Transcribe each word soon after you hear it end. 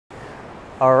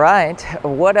All right,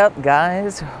 what up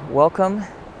guys? Welcome.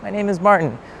 My name is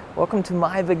Martin. Welcome to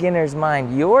My Beginner's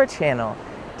Mind, your channel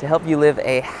to help you live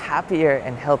a happier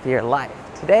and healthier life.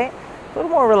 Today, a little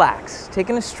more relaxed,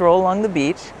 taking a stroll along the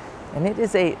beach, and it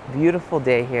is a beautiful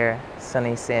day here,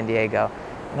 sunny San Diego.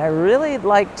 And I really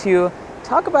like to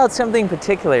talk about something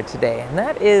particular today, and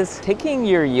that is taking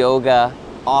your yoga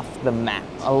off the mat.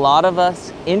 A lot of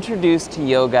us introduced to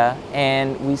yoga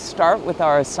and we start with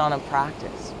our Asana practice.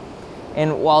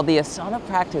 And while the Asana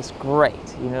practice,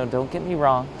 great, don't get me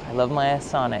wrong, I love my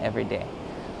Asana every day.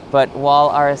 But while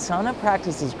our Asana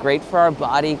practice is great for our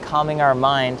body, calming our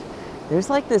mind, there's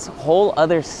like this whole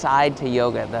other side to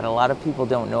yoga that a lot of people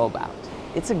don't know about.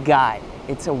 It's a guide,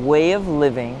 it's a way of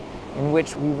living in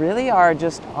which we really are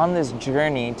just on this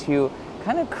journey to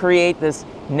kind of create this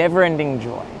never-ending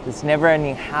joy, this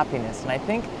never-ending happiness. And I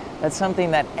think that's something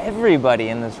that everybody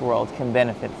in this world can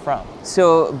benefit from.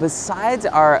 So besides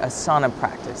our Asana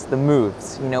practice, the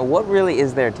moves, what really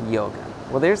is there to yoga?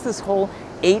 Well, there's this whole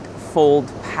eightfold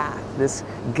path, this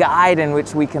guide in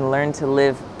which we can learn to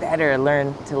live better,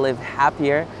 learn to live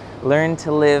happier, learn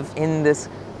to live in this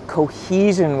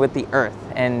cohesion with the earth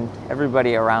and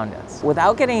everybody around us.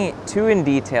 Without getting too in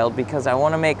detail, because I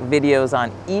want to make videos on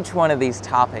each one of these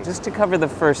topics, just to cover the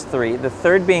first three, the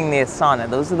third being the Asana,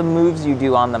 those are the moves you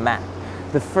do on the mat.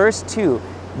 The first two,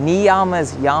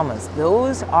 Niyamas, Yamas,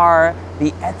 those are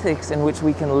the ethics in which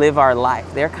we can live our life.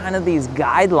 They're kind of these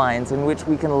guidelines in which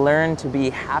we can learn to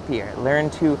be happier, learn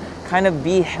to kind of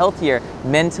be healthier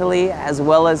mentally as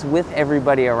well as with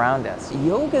everybody around us.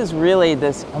 Yoga is really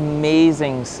this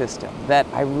amazing system that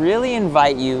I really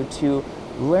invite you to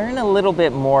learn a little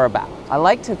bit more about. I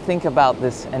like to think about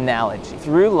this analogy.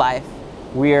 Through life,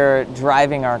 we're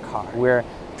driving our car. We're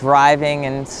driving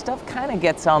and stuff kind of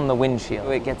gets on the windshield.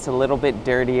 It gets a little bit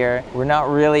dirtier. We're not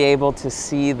really able to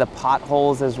see the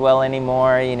potholes as well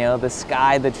anymore. The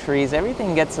sky, the trees,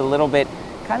 everything gets a little bit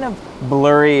kind of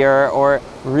blurrier or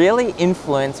really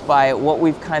influenced by what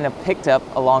we've kind of picked up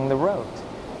along the road.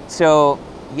 So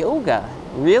yoga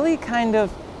really kind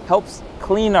of helps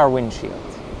clean our windshield.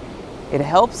 It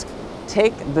helps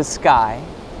take the sky.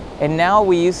 And now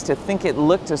we used to think it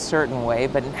looked a certain way,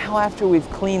 but now after we've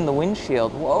cleaned the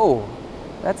windshield, whoa,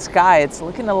 that sky, it's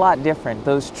looking a lot different.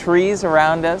 Those trees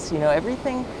around us,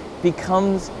 everything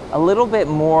becomes a little bit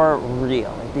more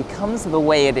real. It becomes the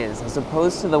way it is, as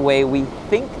opposed to the way we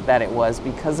think that it was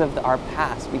because of our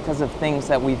past, because of things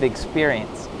that we've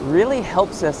experienced. It really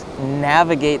helps us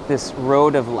navigate this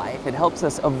road of life. It helps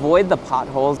us avoid the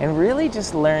potholes and really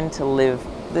just learn to live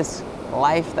this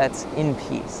life that's in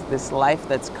peace, this life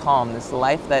that's calm, this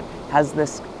life that has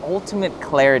this ultimate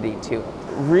clarity to it.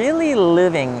 Really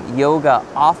living yoga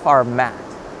off our mat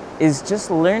is just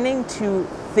learning to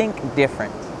think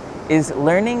different, is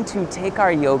learning to take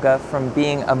our yoga from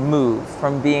being a move,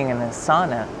 from being an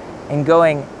asana, and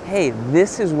going, hey,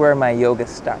 this is where my yoga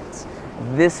starts.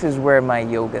 This is where my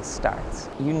yoga starts.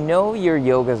 Your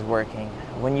yoga's working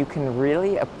when you can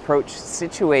really approach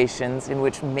situations in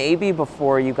which maybe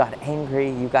before you got angry,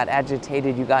 you got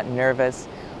agitated, you got nervous,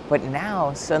 but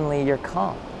now suddenly you're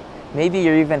calm. Maybe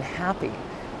you're even happy,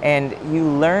 and you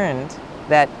learned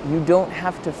that you don't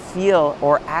have to feel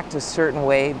or act a certain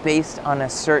way based on a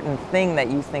certain thing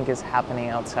that you think is happening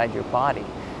outside your body.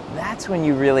 That's when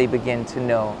you really begin to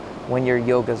know when your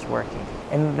yoga's working.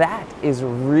 And that is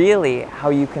really how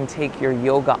you can take your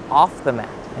yoga off the mat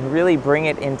and really bring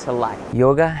it into life.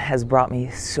 Yoga has brought me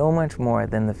so much more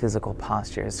than the physical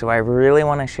postures, so I really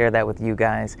want to share that with you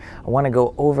guys. I want to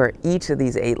go over each of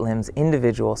these 8 limbs,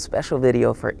 individual, special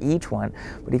video for each one.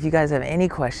 But if you guys have any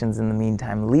questions in the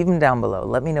meantime, leave them down below.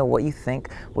 Let me know what you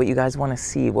think, what you guys want to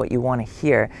see, what you want to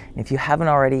hear. And if you haven't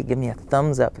already, give me a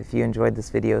thumbs up if you enjoyed this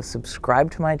video. Subscribe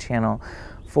to my channel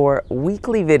for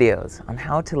weekly videos on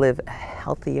how to live a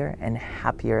healthier and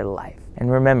happier life.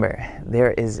 And remember,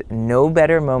 there is no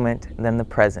better moment than the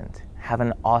present. Have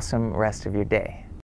an awesome rest of your day.